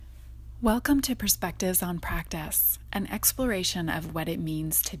Welcome to Perspectives on Practice, an exploration of what it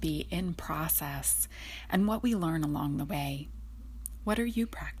means to be in process and what we learn along the way. What are you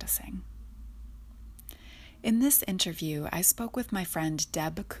practicing? In this interview, I spoke with my friend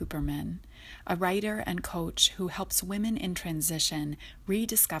Deb Cooperman, a writer and coach who helps women in transition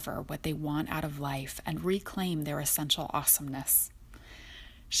rediscover what they want out of life and reclaim their essential awesomeness.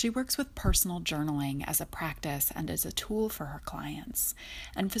 She works with personal journaling as a practice and as a tool for her clients,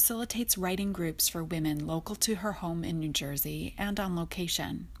 and facilitates writing groups for women local to her home in New Jersey and on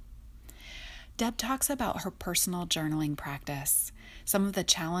location. Deb talks about her personal journaling practice, some of the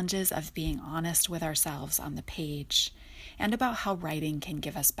challenges of being honest with ourselves on the page, and about how writing can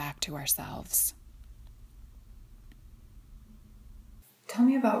give us back to ourselves. Tell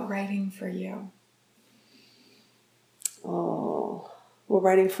me about writing for you. Well,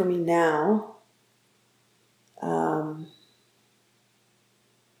 writing for me now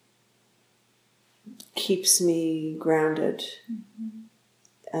keeps me grounded,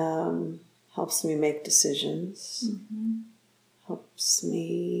 helps me make decisions, helps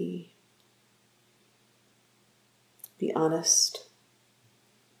me be honest,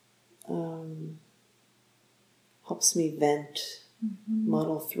 helps me vent,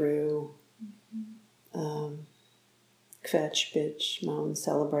 muddle through, fetch, bitch, moan,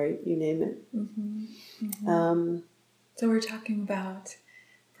 celebrate, you name it. So we're talking about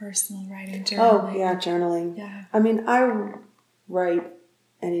personal writing, journaling. Oh, yeah, journaling. Yeah. I mean, I write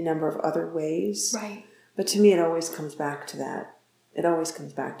any number of other ways. Right. But to me, it always comes back to that. It always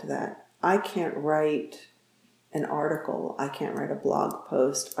comes back to that. I can't write an article. I can't write a blog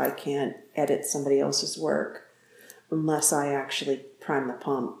post. I can't edit somebody else's work unless I actually prime the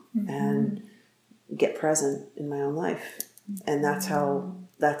pump and get present in my own life. And that's how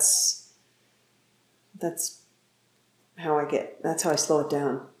I slow it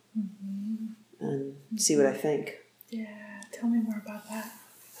down and see what I think. Yeah. Tell me more about that.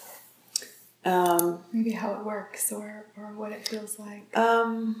 Maybe how it works or what it feels like.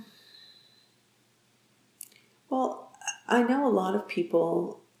 Well, I know a lot of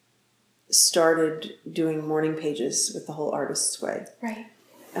people started doing morning pages with the whole artist's way. Right.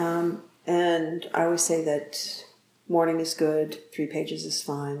 And I always say that morning is good, 3 pages is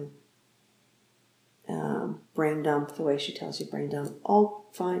fine. Brain dump, the way she tells you brain dump, all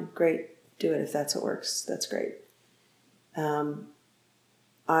fine, great, do it if that's what works, that's great. I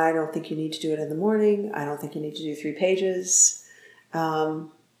don't think you need to do it in the morning. I don't think you need to do 3 pages.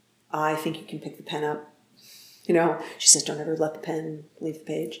 I think you can pick the pen up. You know, she says, don't ever let the pen leave the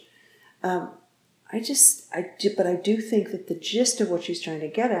page. But I do think that the gist of what she's trying to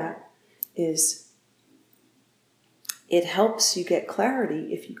get at is it helps you get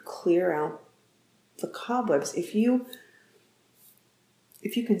clarity if you clear out the cobwebs. If you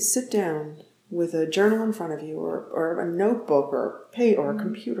can sit down with a journal in front of you or a notebook or a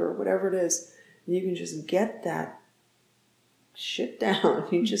computer or whatever it is, and you can just get that shit down.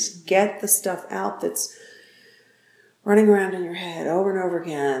 You just get the stuff out that's running around in your head over and over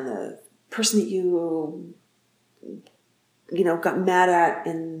again. The person that you got mad at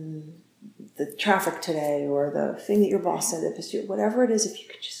in the traffic today, or the thing that your boss said that pissed you, whatever it is, if you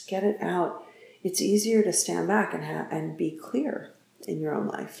could just get it out, it's easier to stand back and be clear in your own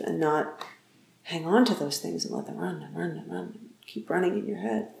life and not hang on to those things and let them run and run and run and keep running in your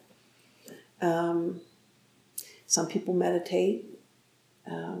head. Some people meditate.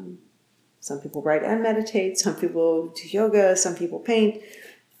 Some people write and meditate. Some people do yoga. Some people paint.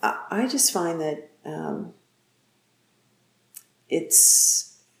 I just find that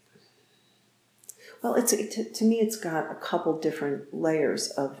to me, it's got a couple different layers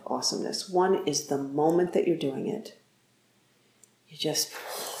of awesomeness. One is the moment that you're doing it. You just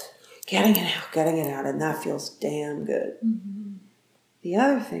getting it out, and that feels damn good. The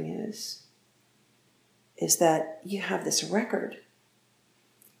other thing is that you have this record.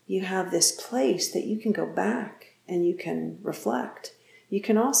 You have this place that you can go back and you can reflect. You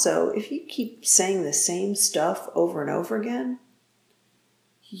can also, if you keep saying the same stuff over and over again,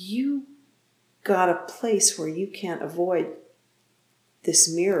 you got a place where you can't avoid this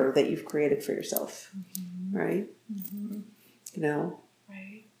mirror that you've created for yourself, right? You know?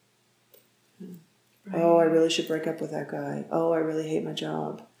 Right. Oh, I really should break up with that guy. Oh, I really hate my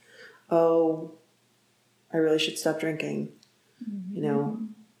job. Oh, I really should stop drinking. You know,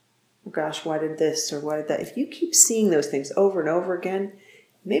 oh gosh, why did this or why did that? If you keep seeing those things over and over again,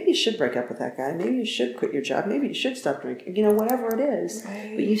 maybe you should break up with that guy. Maybe you should quit your job. Maybe you should stop drinking. You know, whatever it is.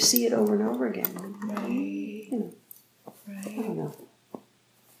 Right. But you see it over and over again. Right. You know, Right. I don't know.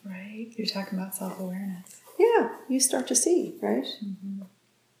 Right. You're talking about self-awareness. Yeah, you start to see, right?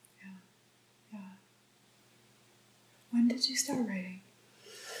 did you start writing?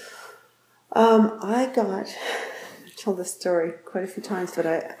 I told this story quite a few times, but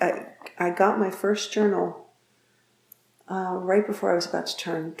I got my first journal right before I was about to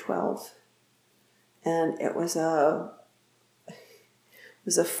turn 12. And it was a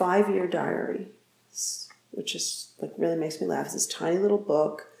 5-year diary, which is like really makes me laugh. It's this tiny little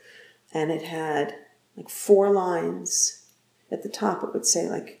book, and it had like 4 lines at the top. It would say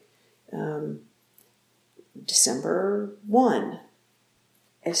like December 1.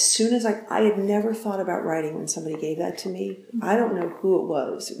 As soon as I had never thought about writing when somebody gave that to me. I don't know who it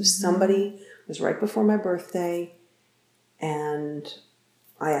was. It was somebody. It was right before my birthday, and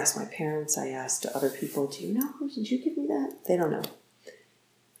I asked my parents. I asked other people, "Do you know who? Did you give me that?" They don't know.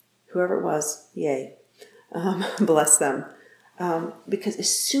 Whoever it was, yay. Bless them. Because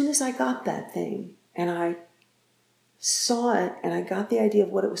as soon as I got that thing and I saw it and I got the idea of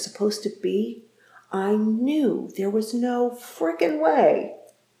what it was supposed to be, I knew there was no frickin' way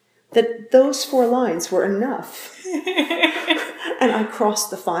that those 4 lines were enough. And I crossed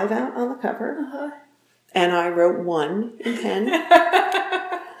the 5 out on the cover, and I wrote 1 in pen,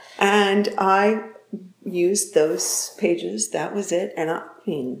 and I used those pages. That was it. And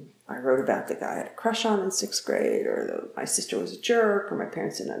I wrote about the guy I had a crush on in 6th grade, or my sister was a jerk, or my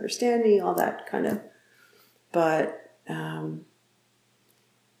parents didn't understand me, all that kind of. But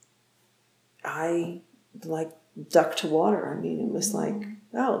I like duck to water. I mean, it was like,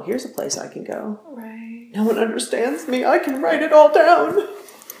 oh, here's a place I can go. Right. No one understands me. I can write it all down.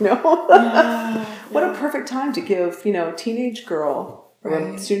 No. Yeah. What a perfect time to give, a teenage girl, or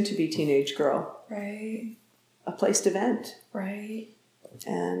a soon-to-be teenage girl, right, a place to vent. Right.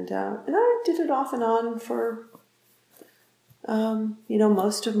 And I did it off and on for,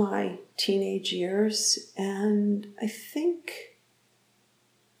 most of my teenage years. And I think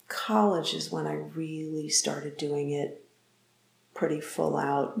college is when I really started doing it pretty full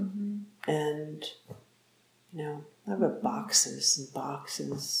out. Mm-hmm. And, I have boxes and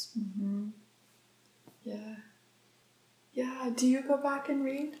boxes. Mm-hmm. Yeah. Yeah. Do you go back and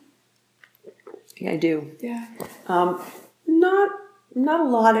read? Yeah, I do. Yeah. Not a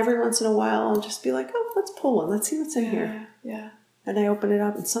lot. Every once in a while, I'll just be like, oh, let's pull one. Let's see what's in here. Yeah. And I open it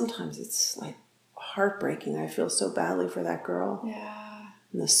up, and sometimes it's like heartbreaking. I feel so badly for that girl. Yeah.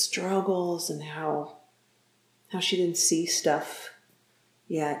 And the struggles and how she didn't see stuff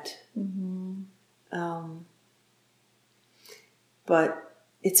yet. Mm-hmm. But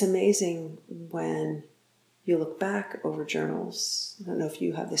it's amazing when you look back over journals. I don't know if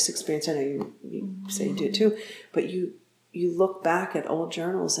you have this experience. I know you say you do it too. But you look back at old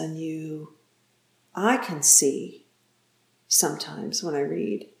journals, and I can see sometimes when I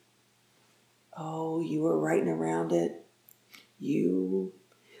read, oh, you were writing around it.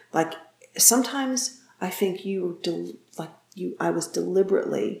 Sometimes I think I was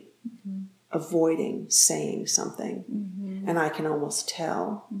deliberately avoiding saying something, and I can almost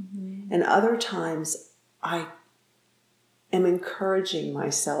tell. And other times I am encouraging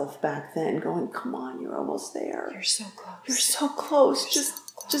myself back then, going, come on, you're almost there. You're so close. You're so close. You're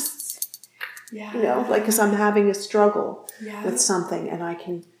Just, yeah. because I'm having a struggle with something, and I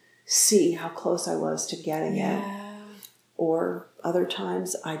can see how close I was to getting it. Or other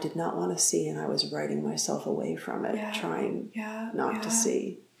times I did not want to see, and I was writing myself away from it, trying not to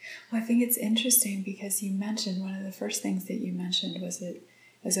see. Well, I think it's interesting because you mentioned, one of the first things that you mentioned was it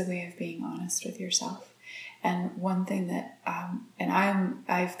as a way of being honest with yourself. And one thing that,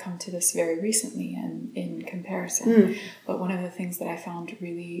 I've come to this very recently and in comparison, but one of the things that I found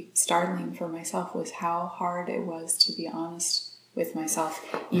really startling for myself was how hard it was to be honest with myself,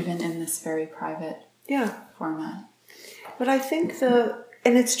 even in this very private format. But I think and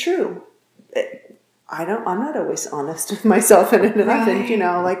it's true. I'm not always honest with myself in it, and I think,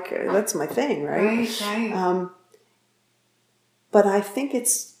 that's my thing, right? Right. But I think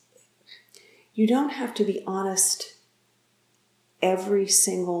you don't have to be honest every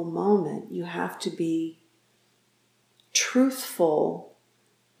single moment. You have to be truthful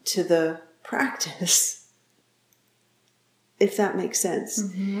to the practice, if that makes sense.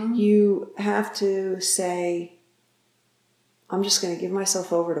 Mm-hmm. You have to say, I'm just going to give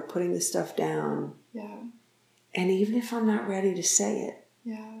myself over to putting this stuff down. Yeah. And even if I'm not ready to say it,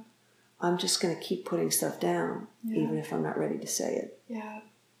 I'm just going to keep putting stuff down, even if I'm not ready to say it. Yeah.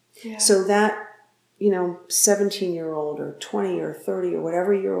 Yeah. So that, 17-year-old or 20 or 30 or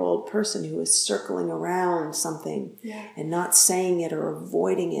whatever year old person who is circling around something and not saying it or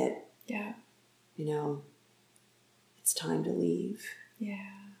avoiding it, it's time to leave.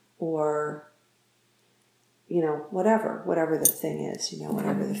 Yeah. Or, whatever the thing is,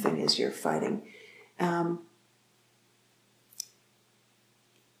 whatever the thing is you're fighting.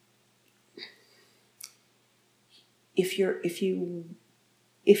 if you're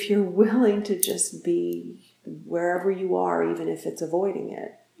willing to just be wherever you are, even if it's avoiding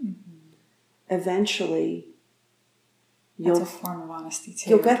it, eventually that's a form of honesty too.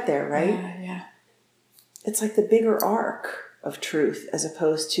 You'll get there, right? Yeah. It's like the bigger arc of truth as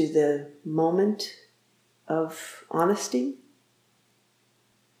opposed to the moment of honesty.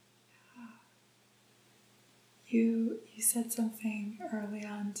 You said something early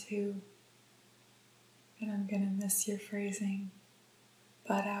on too, and I'm gonna miss your phrasing,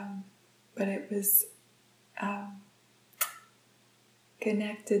 but it was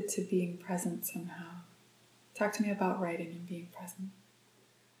connected to being present somehow. Talk to me about writing and being present.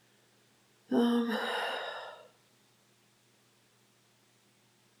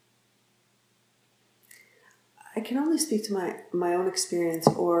 I can only speak to my own experience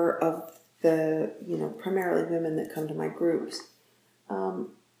or of the, primarily women that come to my groups. My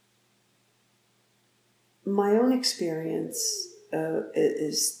own experience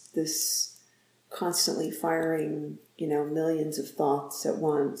is this constantly firing, millions of thoughts at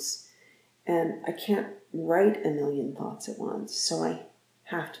once. And I can't write a million thoughts at once, so I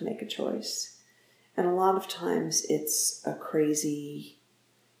have to make a choice. And a lot of times it's a crazy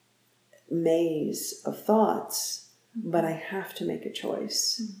maze of thoughts, but I have to make a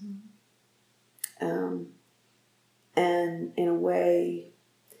choice. And in a way,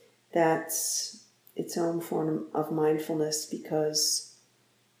 that's its own form of mindfulness, because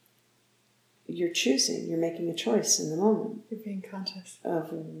you're choosing, you're making a choice in the moment. You're being conscious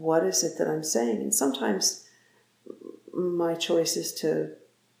of what is it that I'm saying. And sometimes my choice is to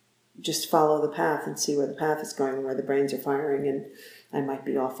just follow the path and see where the path is going and where the brains are firing, and I might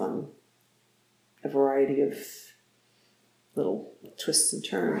be off on a variety of little twists and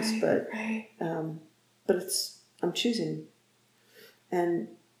turns, but I'm choosing. And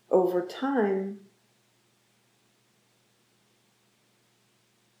over time,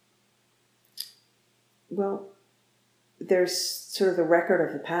 well, there's sort of a record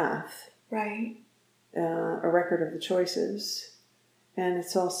of the path. Right. A record of the choices. And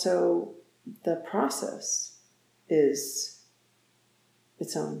it's also the process is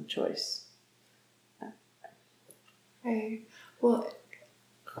its own choice. Right. Well,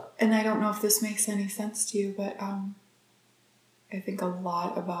 and I don't know if this makes any sense to you, but I think a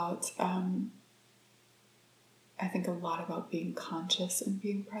lot about being conscious and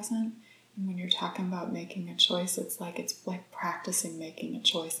being present. And when you're talking about making a choice, it's like practicing making a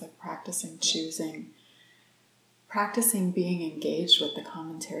choice, like practicing choosing, practicing being engaged with the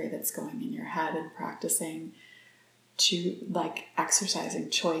commentary that's going in your head, and practicing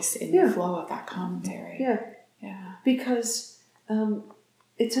exercising choice in the flow of that commentary. Yeah. Because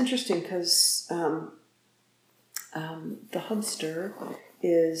it's interesting, because the Hubster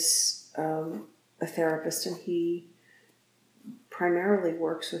is a therapist, and he primarily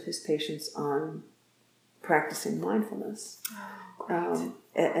works with his patients on practicing mindfulness. Oh,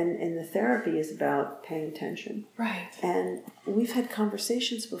 and the therapy is about paying attention. Right. And we've had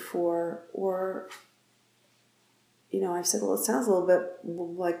conversations before, or, I've said, well, it sounds a little bit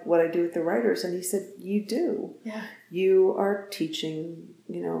like what I do with the writers. And he said, you do. Yeah. You are teaching,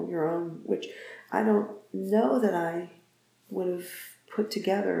 your own, which I don't know that I would have put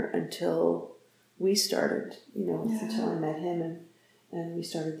together until we started, until I met him and we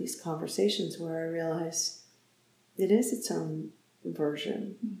started these conversations where I realized it is its own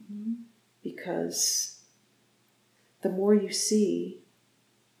version. Mm-hmm. Because the more you see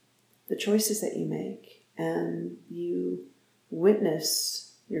the choices that you make and you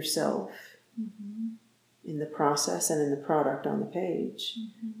witness yourself in the process and in the product on the page,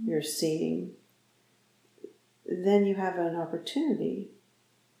 you're seeing, then you have an opportunity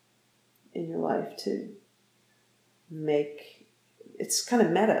in your life to make, it's kind of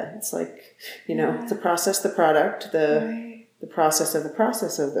meta. It's like, it's the process, the product, the process of the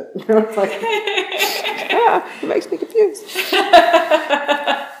it's like, it makes me confused.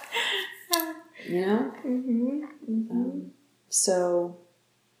 So,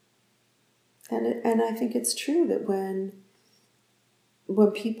 and I think it's true that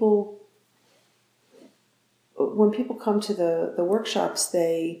when people come to the workshops,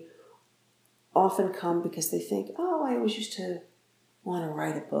 they often come because they think, oh, I always used to want to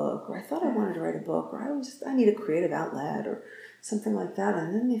write a book, or I thought I wanted to write a book, or I need a creative outlet, or something like that.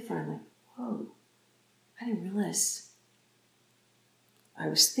 And then they find, like, whoa, I didn't realize I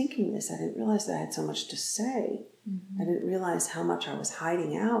was thinking this. I didn't realize that I had so much to say. I didn't realize how much I was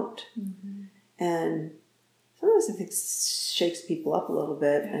hiding out. And sometimes I think it shakes people up a little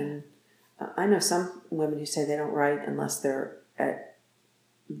bit. Yeah. And I know some women who say they don't write unless they're at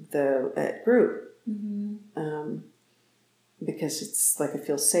group. because it's like it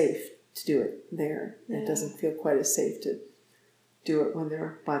feels safe to do it there. Yeah. It doesn't feel quite as safe to do it when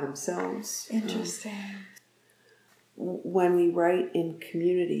they're by themselves. Interesting. When we write in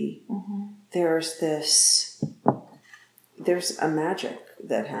community, there's a magic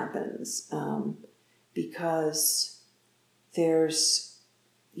that happens because I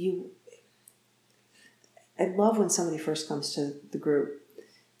love when somebody first comes to the group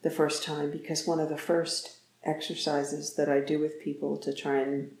the first time, because one of the first exercises that I do with people to try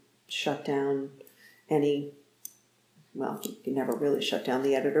and shut down you can never really shut down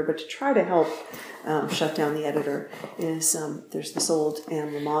the editor, but to try to help shut down the editor is there's this old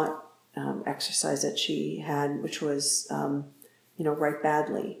Anne Lamott exercise that she had, which was, write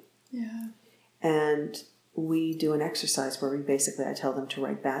badly. Yeah. And we do an exercise where I tell them to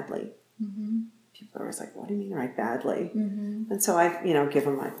write badly. People are always like, what do you mean write badly? And so I, give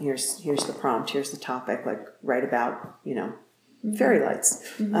them here's the prompt, here's the topic, like write about, fairy lights,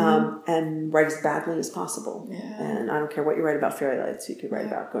 and write as badly as possible. Yeah. And I don't care what you write about fairy lights. You could write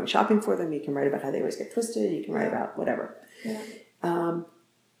about going shopping for them. You can write about how they always get twisted. You can write about whatever. Yeah. And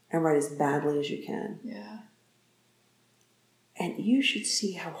write as badly as you can. Yeah. And you should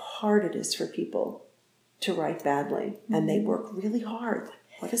see how hard it is for people to write badly. And they work really hard.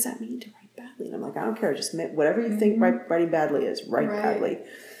 Like, what does that mean to write badly? And I'm like, I don't care. Just whatever you think writing badly is, write badly.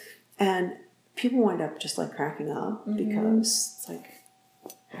 And people wind up just like cracking up because it's like,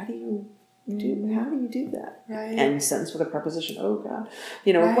 how do you do that? Right. End sentence with a preposition. Oh God,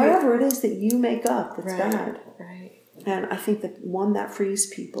 whatever it is that you make up that's bad. Right. And I think that frees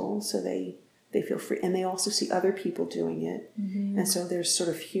people, so they feel free, and they also see other people doing it, and so there's sort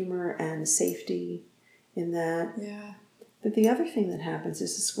of humor and safety in that. Yeah. But the other thing that happens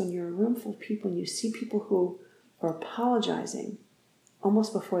is when you're in a room full of people and you see people who are apologizing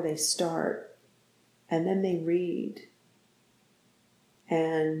almost before they start, and then they read.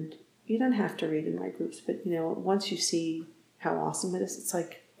 And you don't have to read in my groups, but once you see how awesome it is, it's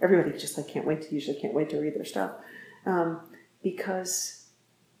like everybody just like can't wait to read their stuff, because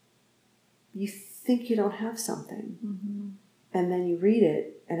you think you don't have something, and then you read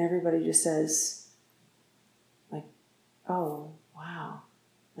it, and everybody just says, like, "Oh, wow,"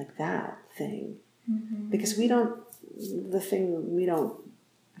 like that thing, because we don't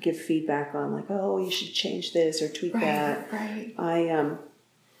give feedback on, like, oh, you should change this or tweak that. Right.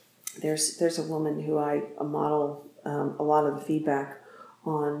 There's a woman who I model a lot of the feedback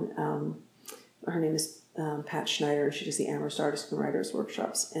on. Her name is Pat Schneider, and she does the Amherst Artists and Writers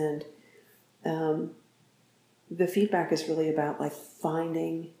workshops. And the feedback is really about like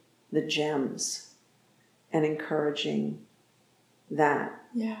finding the gems and encouraging that.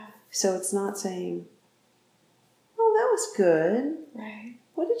 Yeah. So it's not saying, oh, that was good. Right.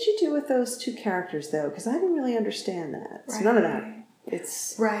 What did you do with those two characters, though? Because I didn't really understand that. It's none of that.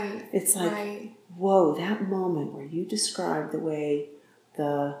 It's It's like, whoa, that moment where you described the way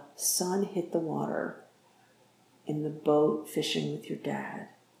the sun hit the water in the boat fishing with your dad.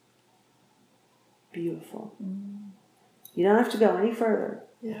 Beautiful. You don't have to go any further.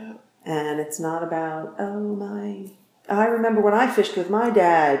 Yeah. And it's not about, I remember when I fished with my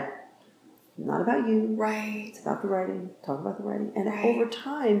dad. Not about you. Right. It's about the writing. Talk about the writing. And over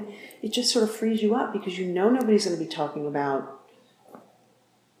time, it just sort of frees you up, because nobody's going to be talking about,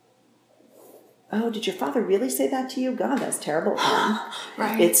 oh, did your father really say that to you? God, that's terrible.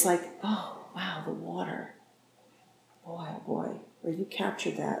 Right. It's like, oh, wow, the water. Boy, oh boy. Or you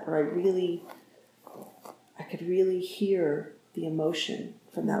captured that. Or I could really hear the emotion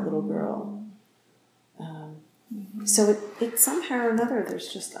from that little girl. So it somehow or another,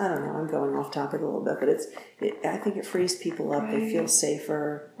 there's just, I don't know, I'm going off topic a little bit, but I think it frees people up. They feel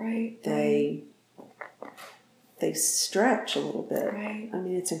safer. Right. They stretch a little bit. Right. I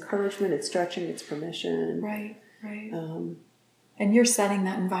mean, it's encouragement, it's stretching, it's permission. Right. And you're setting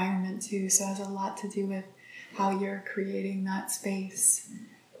that environment too, so it has a lot to do with how you're creating that space.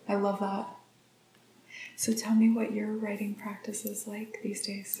 I love that. So tell me what your writing practice is like these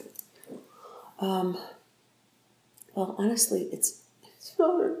days. Well, honestly, it's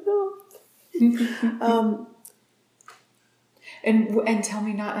not enough. And tell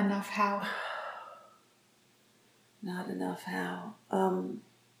me, not enough how? Not enough how?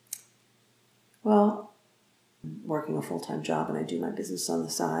 Well, I'm working a full-time job, and I do my business on the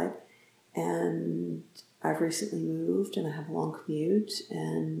side. And I've recently moved, and I have a long commute.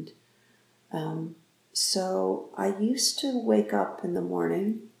 And so I used to wake up in the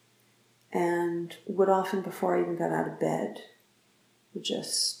morning, and would often, before I even got out of bed, would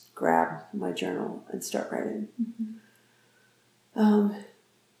just grab my journal and start writing.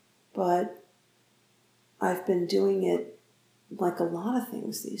 But I've been doing it like a lot of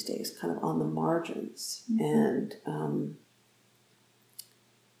things these days, kind of on the margins. And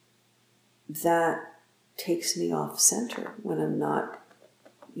that takes me off center when I'm not,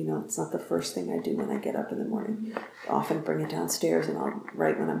 it's not the first thing I do when I get up in the morning. I often bring it downstairs and I'll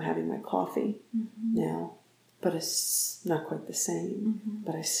write when I'm having my coffee now. But it's not quite the same.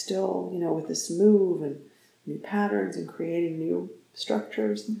 But I still, with this move and new patterns and creating new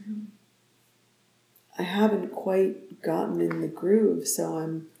structures, I haven't quite gotten in the groove. So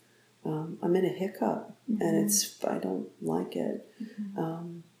I'm in a hiccup, and I don't like it.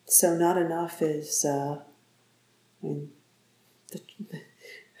 So not enough is,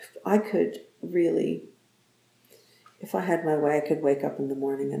 I could really, if I had my way, I could wake up in the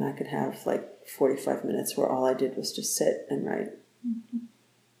morning and I could have like 45 minutes where all I did was just sit and write.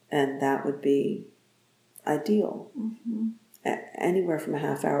 And that would be ideal. Anywhere from a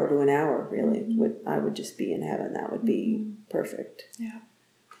half hour to an hour, really, I would just be in heaven. That would be perfect. Yeah.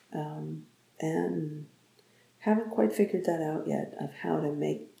 And haven't quite figured that out yet, of how to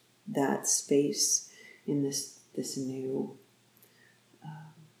make that space in this new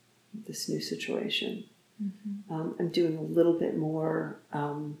situation. I'm doing a little bit more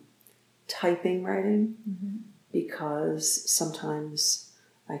typing writing because sometimes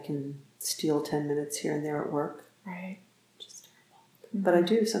I can steal 10 minutes here and there at work. Right. Just terrible. But I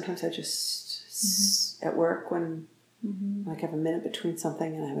do. Sometimes I just, at work, when I have a minute between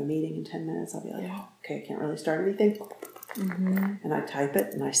something and I have a meeting in 10 minutes, I'll be like, okay, I can't really start anything. And I type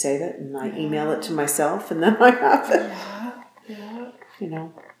it and I save it and I email it to myself and then I have it.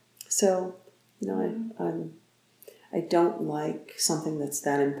 So, I don't like something that's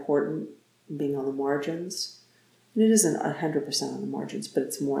that important being on the margins. And it isn't 100% on the margins, but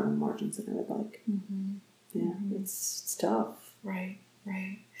it's more on the margins than I would like. It's tough. Right.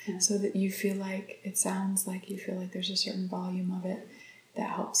 Yeah. So that you feel like, it sounds like you feel like there's a certain volume of it that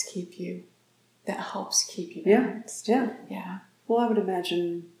helps keep you balanced. Yeah. Well, I would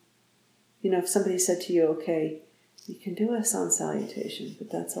imagine, if somebody said to you, okay, you can do a sun salutation, but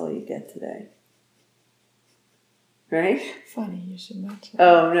that's all you get today. Right? Funny you should mention.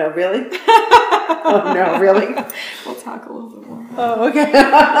 Oh, no, really? Oh, no, really? We'll talk a little bit more. Oh, okay.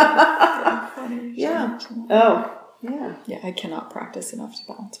 Funny you should mention that. Oh, yeah. Yeah, I cannot practice enough to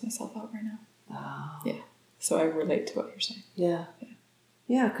balance myself out right now. Oh. Yeah. So I relate to what you're saying. Yeah.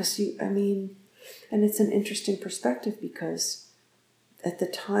 Yeah, because and it's an interesting perspective, because at the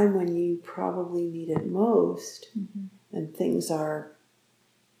time when you probably need it most, and things are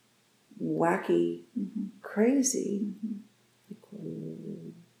wacky, crazy.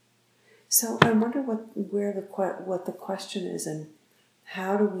 So I wonder what the question is, and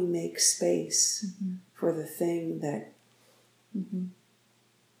how do we make space for the thing that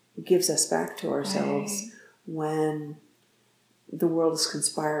gives us back to ourselves when the world is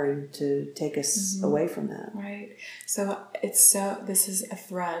conspiring to take us away from that. Right. So this is a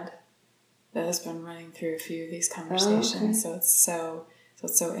thread that has been running through a few of these conversations. So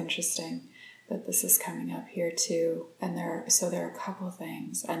it's so interesting that this is coming up here too. And there are a couple of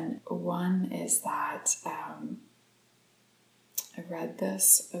things. And one is that I read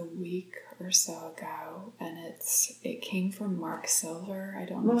this a week or so ago, and it came from Mark Silver. I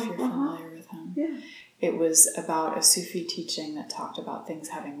don't know if you're familiar with him. Yeah. It was about a Sufi teaching that talked about things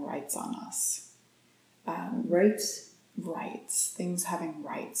having rights on us. Rights? Rights. Things having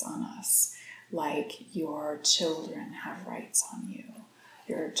rights on us. Like your children have rights on you.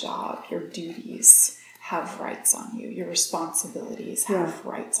 Your job, your duties have rights on you. Your responsibilities have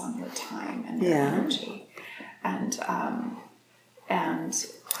rights on your time and your energy. And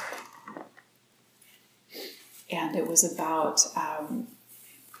it was about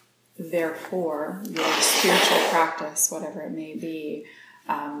therefore your spiritual practice, whatever it may be,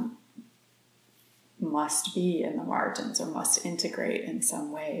 must be in the margins or must integrate in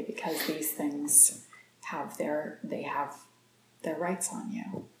some way, because these things have their rights on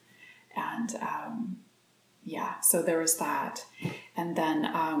you. And so there was that. And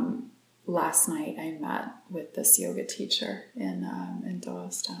then last night I met with this yoga teacher in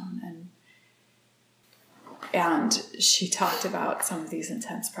Doylestown, and she talked about some of these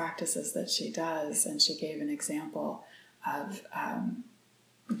intense practices that she does, and she gave an example of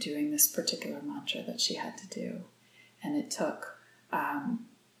doing this particular mantra that she had to do. And it took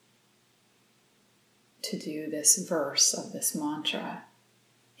to do this verse of this mantra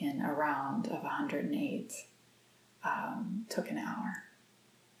in a round of 108 took an hour.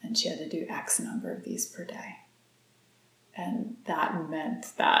 And she had to do X number of these per day. And that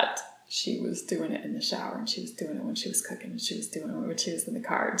meant that she was doing it in the shower, and she was doing it when she was cooking, and she was doing it when she was in the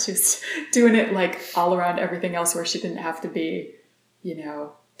car, and she was doing it like all around everything else where she didn't have to be,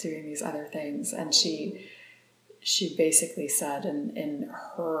 doing these other things. And she basically said in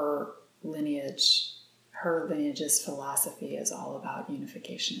her lineage's philosophy is all about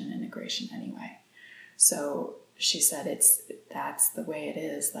unification and integration anyway. So she said that's the way it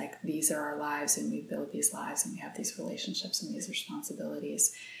is. Like, these are our lives, and we build these lives, and we have these relationships and these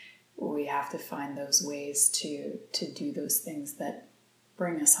responsibilities. We have to find those ways to do those things that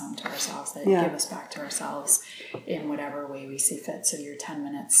bring us home to ourselves, that give us back to ourselves in whatever way we see fit. So your 10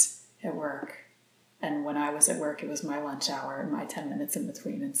 minutes at work, and when I was at work, it was my lunch hour and my 10 minutes in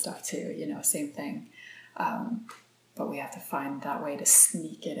between and stuff too, same thing. But we have to find that way to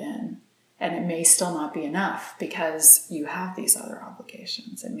sneak it in. And it may still not be enough because you have these other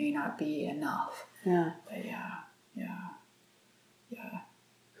obligations. It may not be enough. Yeah. But yeah.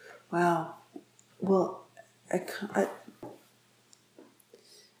 Wow. Well, I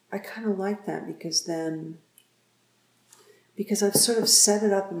kind of like that because I've sort of set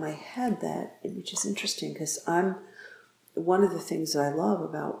it up in my head which is interesting, because one of the things that I love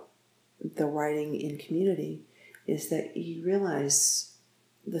about the writing in community is that you realize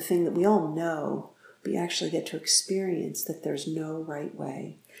the thing that we all know, but you actually get to experience that there's no right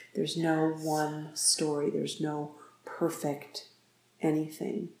way. There's no one story. There's no perfect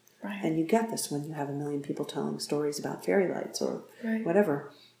anything. Right. And you get this when you have a million people telling stories about fairy lights or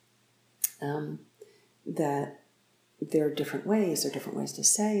whatever. That there are different ways to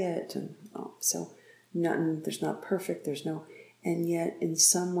say it. And so there's not perfect, and yet in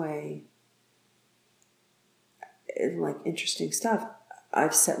some way, like interesting stuff,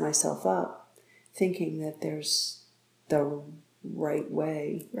 I've set myself up thinking that there's the right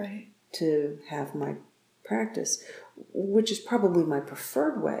way to have my practice, which is probably my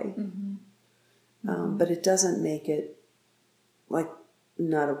preferred way. But it doesn't make it like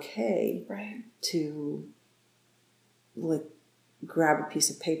not okay to like grab a piece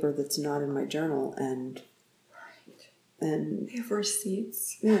of paper that's not in my journal and we have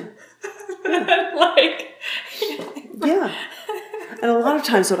receipts. Yeah. Like And a lot of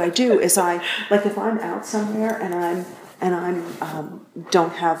times what I do is if I'm out somewhere and I'm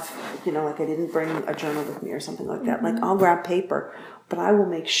don't have, like I didn't bring a journal with me or something like that, like I'll grab paper, but I will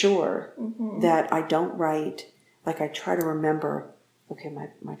make sure that I don't write, like I try to remember, okay,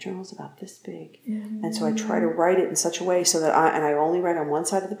 my journal's about this big. And so I try to write it in such a way so that I only write on one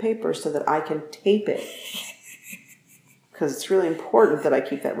side of the paper so that I can tape it. Because it's really important that I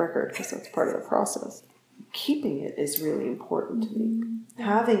keep that record, because that's part of the process. Keeping it is really important to me.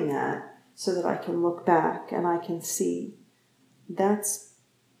 Having that so that I can look back and I can see that's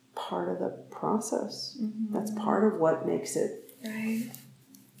part of the process. That's part of what makes it.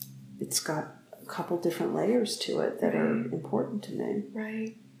 It's got a couple different layers to it that are important to me.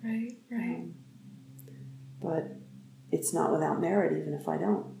 Right. But it's not without merit, even if I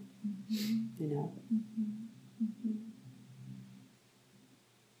don't.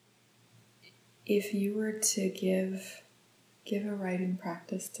 If you were to give a writing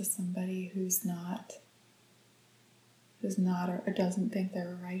practice to somebody who's not or doesn't think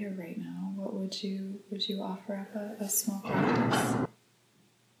they're a writer right now, what would you offer up a small practice?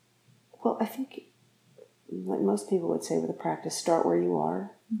 Well, I think, like most people would say with a practice, start where you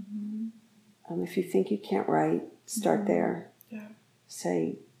are. If you think you can't write, start there. Yeah.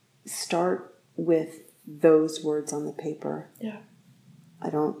 Start with those words on the paper. Yeah. I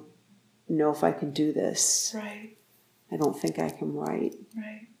don't know if I can do this. Right. I don't think I can write.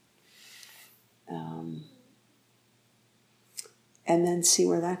 Right. And then see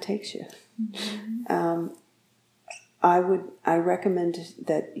where that takes you. I recommend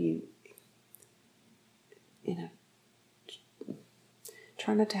that you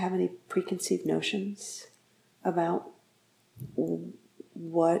try not to have any preconceived notions about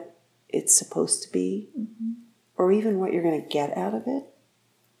what it's supposed to be, or even what you're going to get out of it.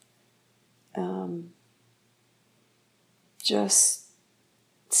 Just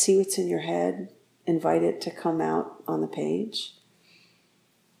see what's in your head, invite it to come out on the page.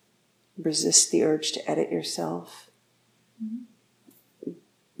 Resist the urge to edit yourself.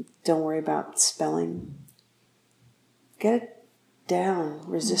 Don't worry about spelling. Get it down.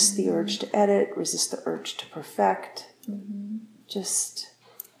 Resist the urge to edit. Resist the urge to perfect. Just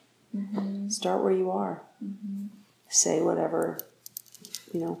start where you are. Say whatever,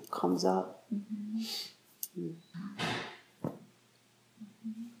 comes up.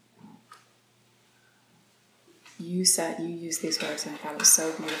 You used these words, and I thought it was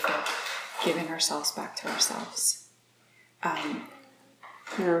so beautiful, giving ourselves back to ourselves.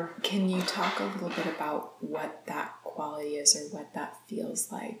 Yeah. Can you talk a little bit about what that quality is or what that feels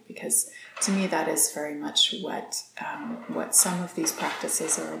like? Because to me, that is very much what some of these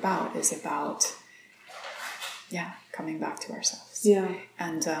practices are about. Is about, coming back to ourselves. Yeah.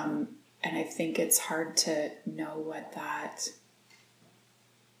 And I think it's hard to know what that.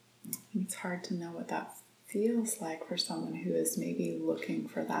 It's hard to know what that feels like for someone who is maybe looking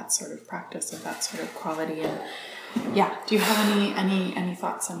for that sort of practice or that sort of quality. And do you have any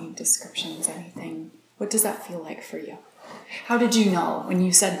thoughts, any descriptions, anything? What does that feel like for you? How did you know when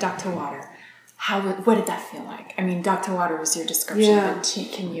you said duck to water? What did that feel like? I mean, duck to water was your description, but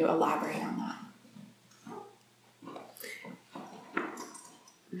can you elaborate on that?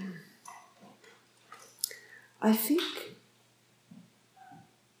 I think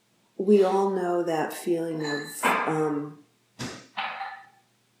we all know that feeling of,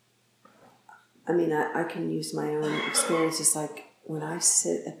 I can use my own experiences, like when I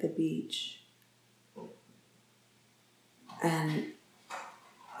sit at the beach and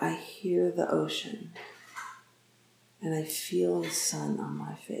I hear the ocean and I feel the sun on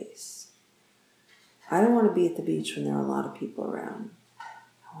my face. I don't want to be at the beach when there are a lot of people around.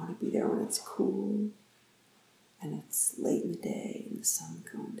 I want to be there when it's cool and it's late in the day and the sun's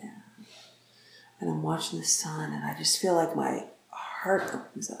going down. And I'm watching the sun and I just feel like my heart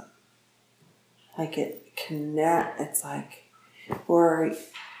opens up. Like it's like, or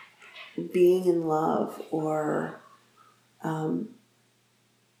being in love, or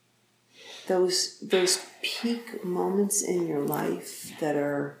those peak moments in your life that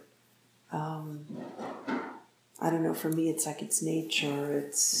are, I don't know, for me it's like it's nature,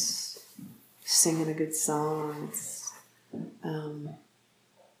 it's singing a good song, it's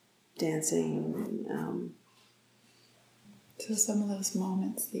dancing. So some of those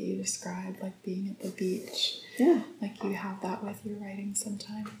moments that you described, like being at the beach, like you have that with your writing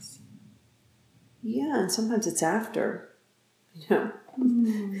sometimes. Yeah, and sometimes it's after,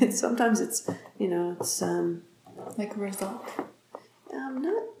 sometimes it's, it's like a result.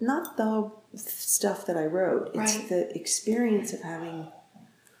 Not the stuff that I wrote. It's the experience of having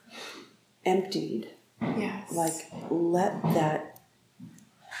emptied. Yes. Like let that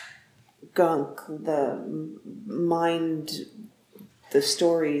gunk, the mind, the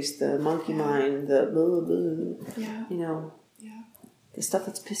stories, the monkey mind, the blah, blah, the stuff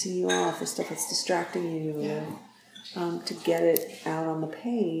that's pissing you off, the stuff that's distracting you, to get it out on the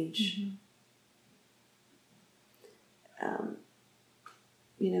page.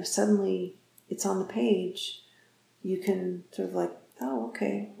 Suddenly it's on the page. You can sort of like, oh,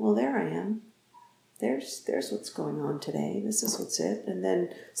 okay, well, there I am. There's what's going on today. This is what's it. And then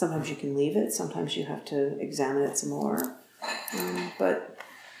sometimes you can leave it. Sometimes you have to examine it some more. But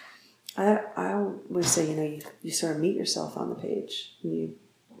I always say, you sort of meet yourself on the page.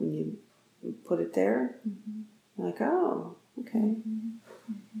 When you put it there, you're like, oh, okay.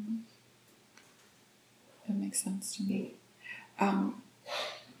 That makes sense to me.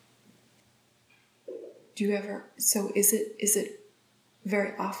 Do you ever, so is it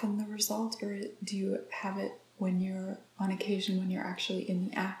very often the result, or do you have it when you're on occasion when you're actually in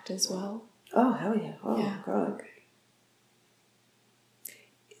the act as well? Oh, hell yeah. Oh, yeah. God. Okay.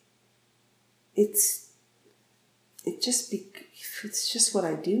 It's just what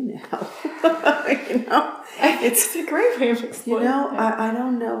I do now. It's a great way of explaining it. I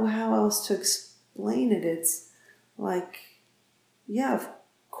don't know how else to explain it. It's like, yeah, of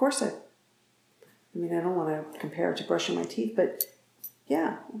course I don't want to compare it to brushing my teeth, but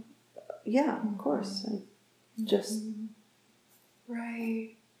yeah, of course. I just...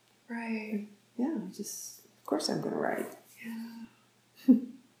 Right. Yeah, of course I'm going to write. Yeah.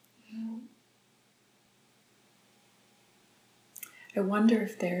 I wonder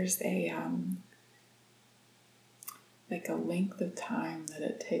if there's a like a length of time that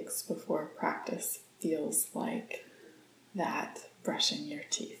it takes before practice feels like that brushing your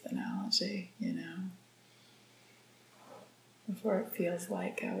teeth analogy, before it feels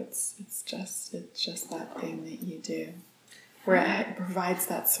like, oh, it's just that thing that you do, where it provides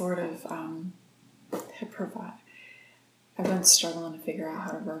that sort of I've been struggling to figure out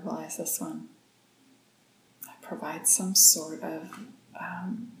how to verbalize this one. Provide some sort of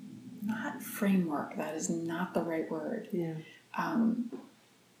not framework, that is not the right word. I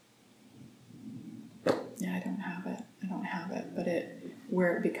don't have it, but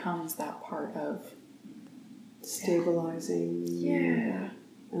where it becomes that part of stabilizing.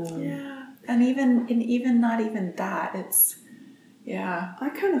 And even not even that, it's I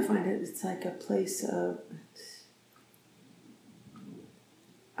kind of find it's like a place of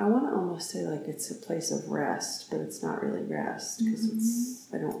I want to almost say like it's a place of rest, but it's not really rest because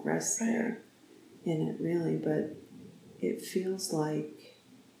I don't rest there in it really, but it feels like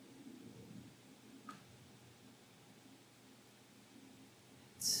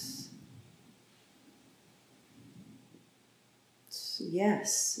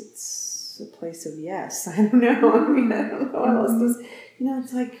yes, it's a place of yes. I don't know. I mean, I don't know what else to say.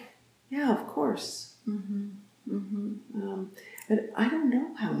 It's like, yeah, of course. But I don't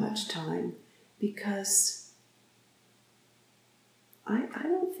know how much time, because I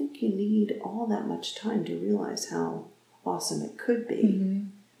don't think you need all that much time to realize how awesome it could be.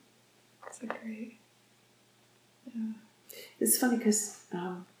 That's a great. Yeah. It's funny because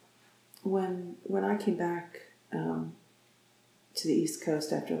when I came back to the East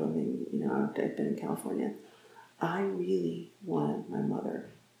Coast after living, I'd been in California, I really wanted my mother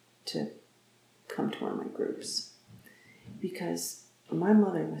to come to one of my groups, because my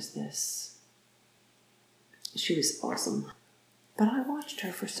mother was she was awesome, but I watched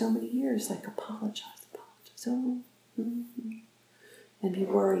her for so many years, like apologize, and be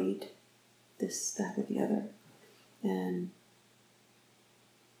worried, this, that, or the other, and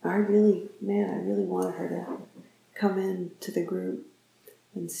I really wanted her to come in to the group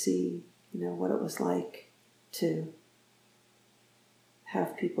and see, what it was like to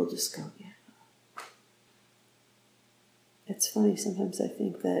have people just go, yeah. It's funny, sometimes I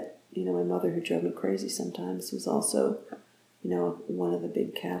think that, my mother, who drove me crazy sometimes, was also, one of the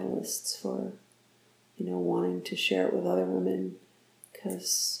big catalysts for, wanting to share it with other women,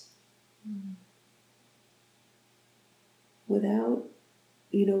 because without,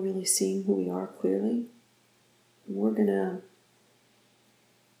 really seeing who we are clearly, we're going to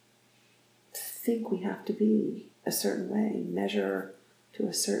think we have to be a certain way, measure to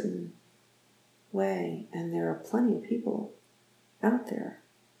a certain way, and there are plenty of people out there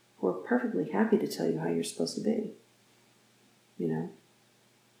who are perfectly happy to tell you how you're supposed to be.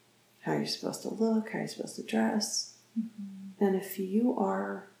 How you're supposed to look, how you're supposed to dress. And if you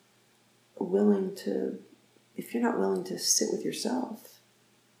are if you're not willing to sit with yourself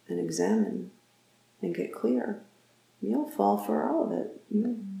and examine and get clear, you'll fall for all of it.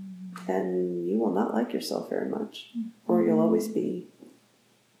 And you will not like yourself very much. Or you'll always be.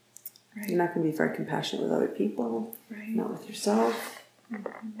 Right. You're not going to be very compassionate with other people, not with yourself.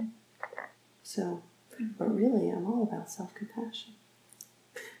 So, but really, I'm all about self-compassion.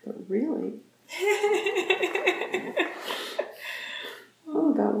 But really,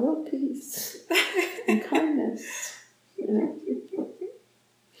 I'm about world peace and kindness.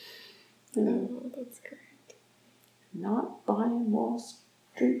 Oh, that's great. Not buying Wall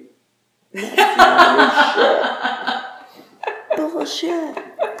Street. Bullshit.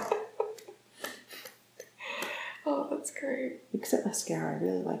 Oh, that's great. Except mascara. I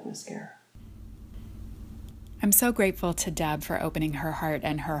really like mascara. I'm so grateful to Deb for opening her heart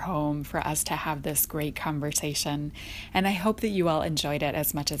and her home for us to have this great conversation, and I hope that you all enjoyed it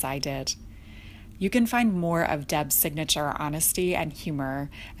as much as I did. You can find more of Deb's signature honesty and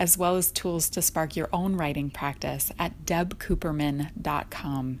humor, as well as tools to spark your own writing practice, at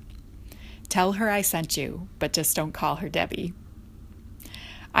debcooperman.com. Tell her I sent you, but just don't call her Debbie.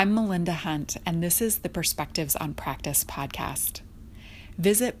 I'm Melinda Hunt, and this is the Perspectives on Practice podcast.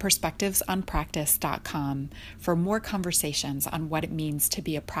 Visit perspectivesonpractice.com for more conversations on what it means to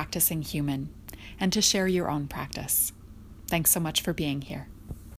be a practicing human and to share your own practice. Thanks so much for being here.